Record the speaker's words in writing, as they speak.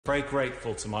Very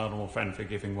grateful to my honourable friend for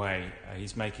giving way.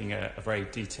 He's making a very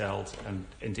detailed and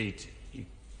indeed,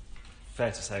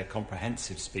 fair to say, a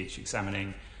comprehensive speech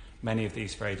examining many of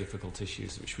these very difficult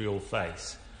issues which we all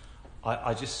face.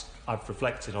 I've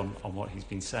reflected on what he's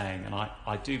been saying, and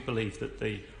I do believe that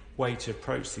the way to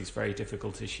approach these very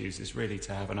difficult issues is really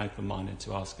to have an open mind and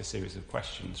to ask a series of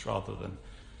questions rather than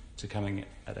to coming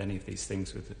at any of these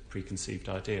things with preconceived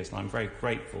ideas. And I'm very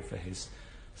grateful for his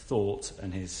thought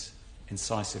and his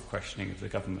incisive questioning of the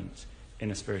government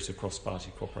in a spirit of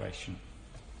cross-party cooperation.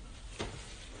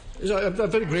 I'm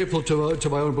very grateful to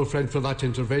my honourable friend for that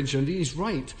intervention. He's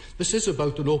right. This is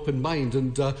about an open mind,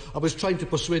 and I was trying to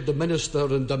persuade the Minister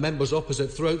and the members opposite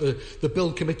throughout the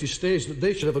Bill Committee stage that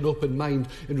they should have an open mind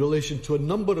in relation to a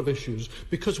number of issues,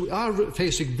 because we are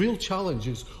facing real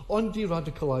challenges on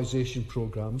de-radicalisation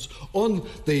programmes, on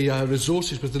the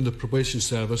resources within the probation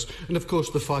service, and of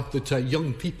course the fact that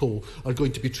young people are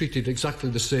going to be treated exactly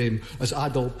the same as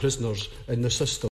adult prisoners in the system.